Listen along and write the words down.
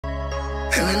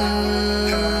So,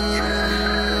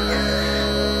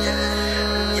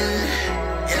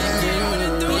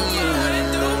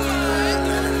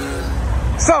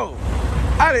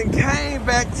 I done came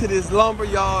back to this lumber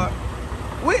yard,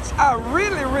 which I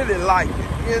really like it,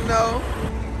 you know.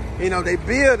 You know, they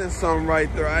building something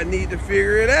right there. I need to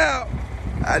figure it out.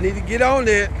 I need to get on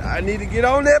it. I need to get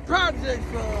on that project,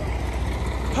 son.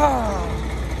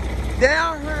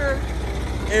 Down here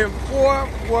in Fort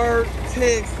Worth,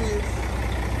 Texas,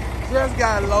 just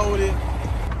got loaded.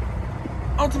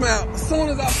 I'm talking about, as soon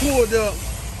as I pulled up,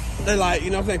 they like,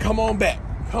 you know what I'm saying, come on back,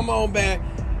 come on back.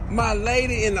 My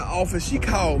lady in the office, she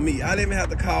called me. I didn't even have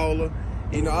to call her.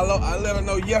 You know, I let her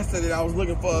know yesterday that I was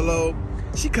looking for a load.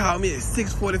 She called me at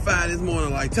 6:45 this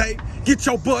morning like, Tay, get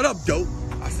your butt up, dope.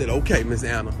 I said, okay, Miss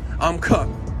Anna, I'm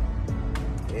coming.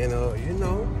 And, you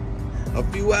know, a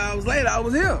few hours later, I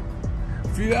was here. A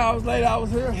few hours later, I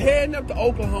was here heading up to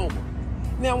Oklahoma.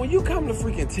 Now, when you come to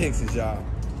freaking Texas, y'all,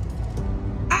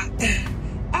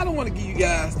 I don't want to give you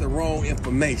guys the wrong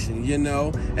information, you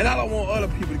know? And I don't want other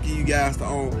people to give you guys the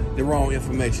wrong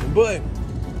information. But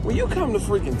when you come to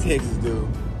freaking Texas, dude,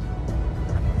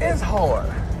 it's hard.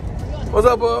 What's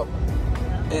up, bub?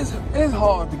 It's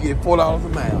hard to get $4 a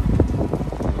mile.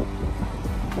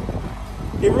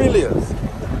 It really is.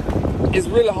 It's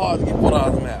really hard to get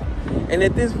 $4 a mile. And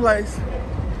at this place,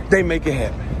 they make it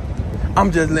happen.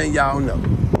 I'm just letting y'all know.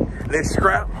 Let's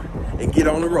scrap and get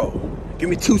on the road. Give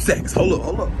me 2 seconds.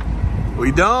 Hold up.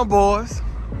 We done, boys.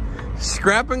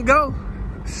 Scrap and go.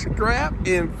 Scrap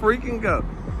and freaking go.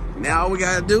 Now all we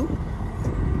gotta do,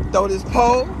 throw this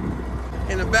pole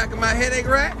in the back of my headache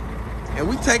rack, and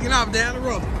we taking off down the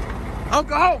road.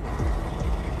 Oklahoma.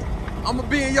 I'm gonna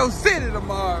be in your city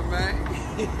tomorrow, man.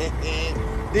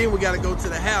 Then we gotta go to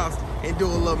the house and do a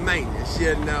little maintenance,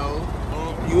 you know.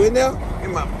 You in there?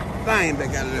 In my thing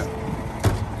that got it up.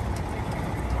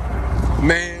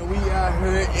 Man, we out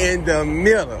here in the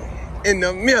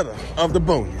middle of the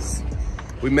boonies.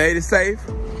 We made it safe.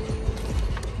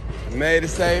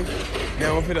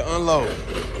 Now we're finna unload.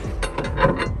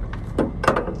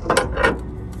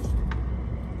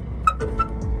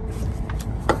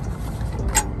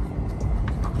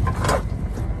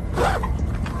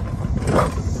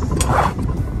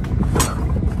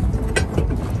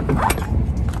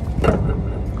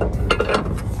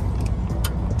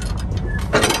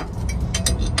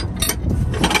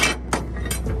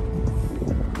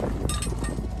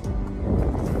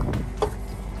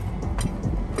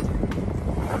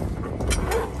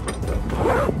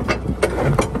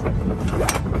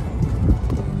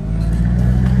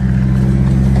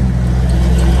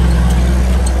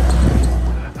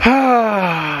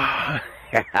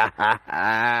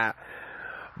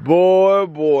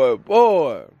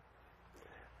 Boy.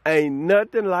 Ain't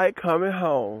nothing like coming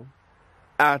home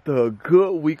after a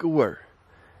good week of work.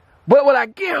 But when I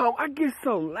get home, I get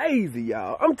so lazy,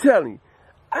 y'all. I'm telling you,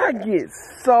 I get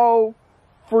so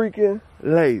freaking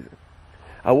lazy.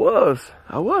 I was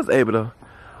able to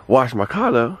wash my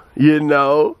car though, you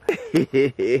know.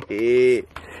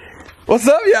 What's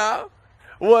up, y'all?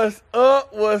 What's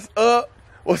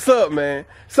up, man?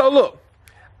 So look,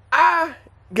 I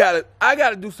gotta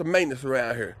do some maintenance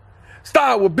around here.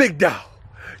 Start with Big Dog.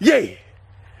 Yeah,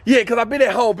 cause I been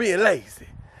at home being lazy.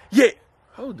 Yeah.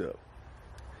 Hold up.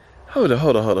 I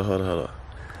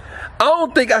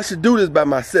don't think I should do this by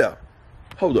myself.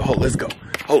 Hold up, let's go.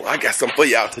 Hold on, I got something for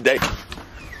y'all today.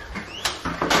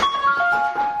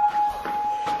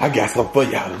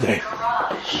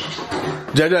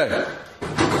 JJ.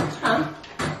 Huh?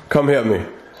 Come help me.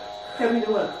 Help me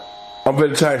do what? I'm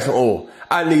gonna change some oil.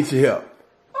 I need your help.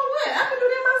 Oh, what? I can do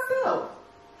that myself.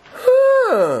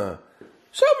 Huh.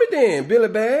 Show me then, Billy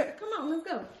Bad. Come on, let's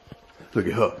go. Look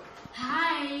at her.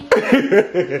 Hi.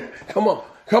 Come on.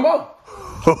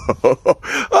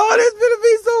 Oh, this gonna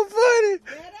be so funny.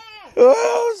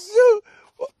 Oh, shoot.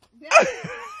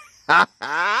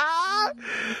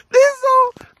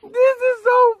 This is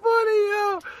so funny, yo.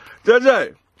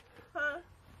 JJ. Huh?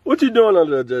 What you doing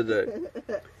under there, JJ?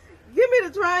 Give me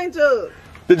the drain jug.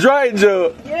 The drain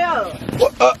jug? Yeah.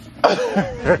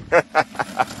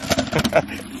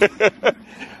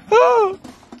 Oh,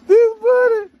 this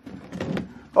funny.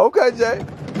 Okay, Jay.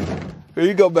 Here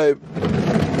you go, baby.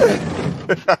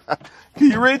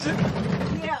 Can you reach it?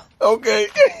 Yeah. Okay.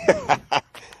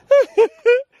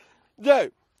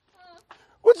 Jay,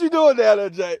 what you doing down there,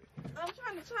 Jay? I'm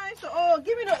trying to change the oil.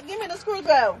 Give me the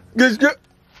screwdriver. Give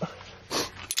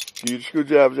you the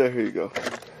screwdriver, Jay. Here you go.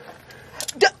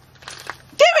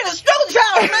 Give me the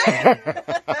screwdriver,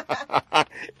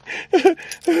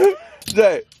 man.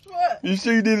 Jay. What? You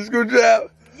sure you need a screwdriver?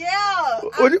 Yeah.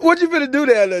 What you finna do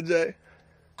down there, Jay?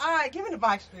 All right, give me the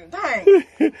box. Dang.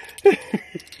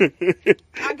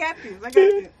 I got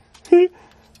this.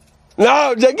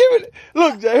 No, Jay, give it.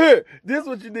 Look, Jay, here. This is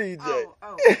what you need, Jay.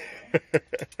 Oh.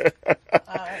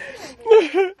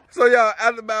 So, y'all,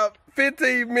 after about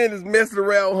 15 minutes messing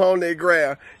around on that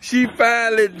ground, she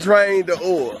finally drained the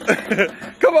oil.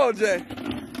 Come on, Jay.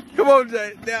 Come on,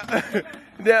 Jay.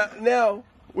 Now,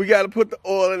 we gotta put the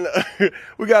oil in there.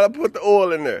 We gotta put the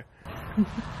oil in there.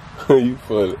 You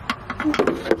funny.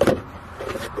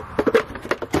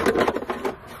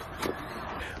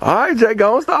 All right, Jay,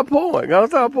 go on, start pouring.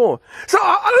 So,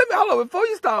 hold on, before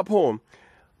you start pouring,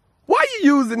 why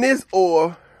you using this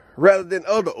oil rather than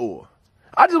other oil?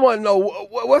 I just want to know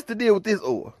what's the deal with this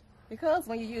oil. Because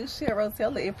when you use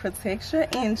Rotella, it protects your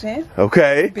engine.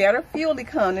 Okay. Better fuel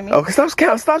economy. Okay, stop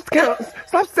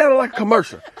sounding like a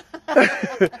commercial.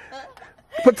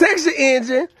 Protects your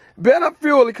engine, better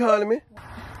fuel economy.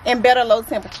 And better low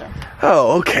temperature.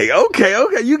 Oh, okay.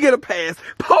 You get a pass.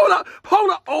 Pour the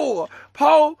oil.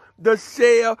 Pour the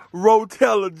Shell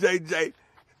Rotella, JJ.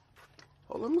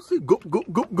 Oh, let me see. Go.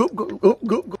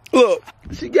 Look,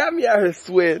 she got me out here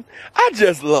sweating. I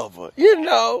just love her. You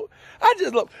know, I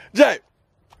just love her. Jay,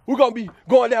 we're going to be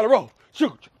going down the road.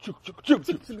 Shoot.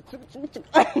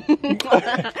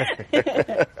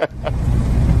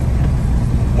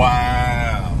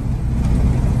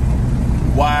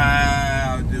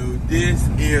 Wow, dude. This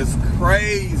is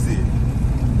crazy.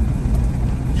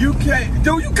 You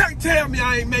can't tell me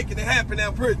I ain't making it happen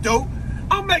out here, dude.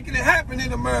 I'm making it happen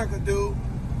in America, dude.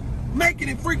 Making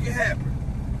it freaking happen.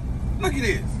 Look at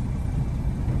this.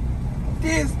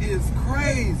 This is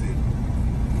crazy.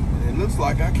 It looks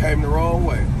like I came the wrong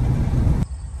way.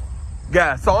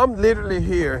 Guys, so I'm literally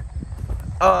here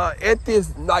at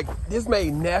this, like, this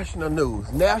made national news.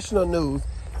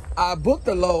 I booked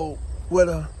a load with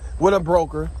a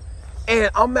broker,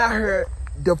 and I'm out here.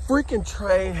 The freaking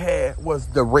train was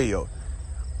derailed.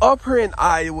 Up here in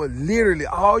Iowa, literally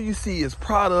all you see is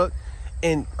product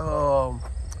and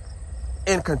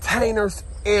containers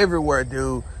everywhere,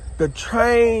 dude. The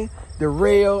train, the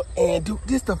rail, and dude,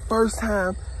 this is the first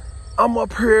time I'm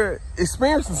up here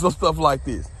experiencing some stuff like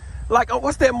this. Like,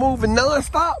 what's that movie,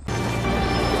 Nonstop?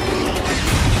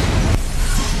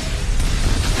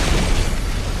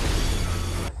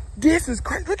 This is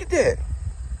crazy. Look at that.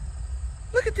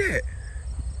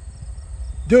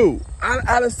 Dude,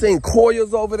 I done seen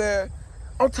coils over there.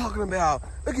 I'm talking about,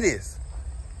 look at this.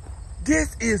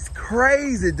 This is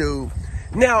crazy, dude.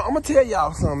 Now, I'm gonna tell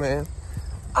y'all something, man.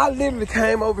 I literally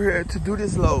came over here to do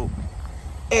this load,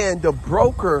 and the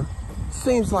broker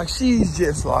seems like she's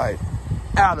just like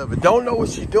out of it. Don't know what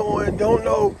she's doing, don't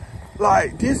know.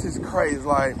 Like, this is crazy.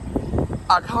 Like,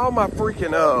 I called my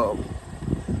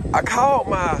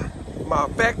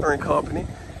factoring company,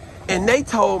 and they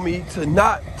told me to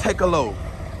not take a load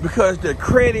because the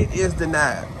credit is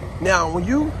denied. Now, when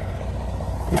you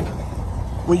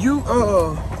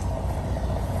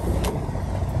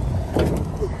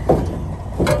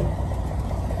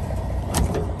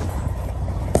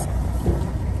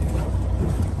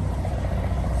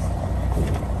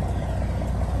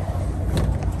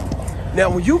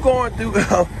going through,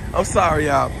 I'm sorry,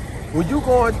 y'all. When you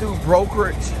going through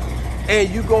brokerage and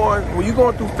when you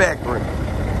going through factoring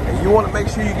and you want to make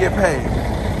sure you get paid,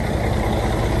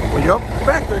 when your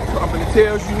factoring company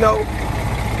tells you no,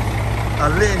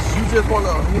 unless you just want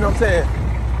to, you know what I'm saying,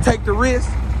 take the risk,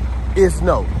 it's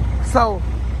no. So,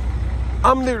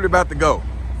 I'm literally about to go.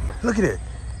 Look at it.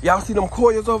 Y'all see them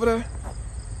coils over there?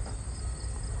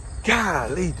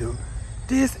 Golly, dude.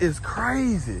 This is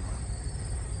crazy.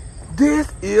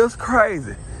 This is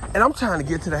crazy. And I'm trying to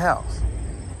get to the house.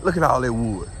 Look at all that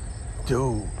wood.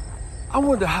 Dude, I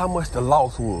wonder how much the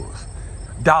loss was.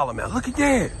 Dollar amount. Look at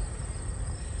that.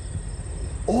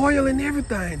 Oil and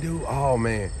everything, dude. Oh,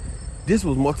 man. This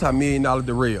was multi-million-dollar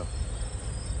derail.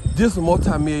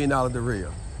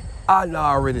 I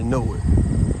already know it.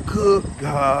 Good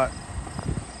God.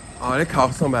 Oh, that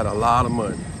cost somebody a lot of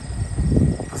money.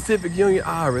 Pacific Union,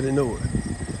 I already know it.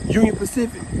 Union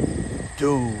Pacific.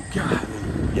 Dude, God,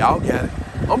 y'all got it.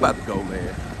 I'm about to go,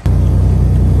 man.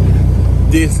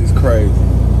 This is crazy.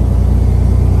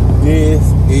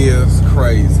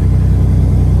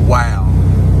 Wow.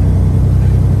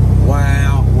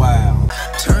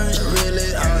 Turns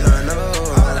really all I know.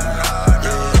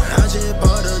 Yeah, I just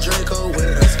bought a Draco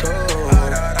with a skull.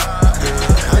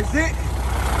 Is it?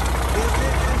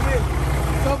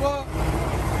 Come on.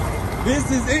 This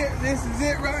is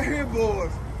it right here,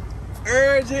 boys.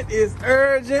 Urgent is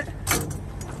urgent.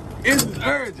 This is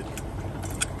urgent.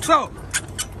 So,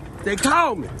 they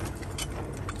called me.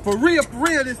 For real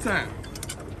this time.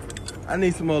 I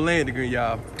need some more land degree,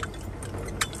 y'all.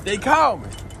 They called me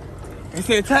and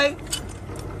said, Tay,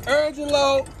 urgent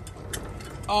load,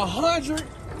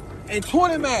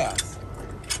 120 miles,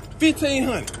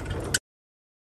 1,500.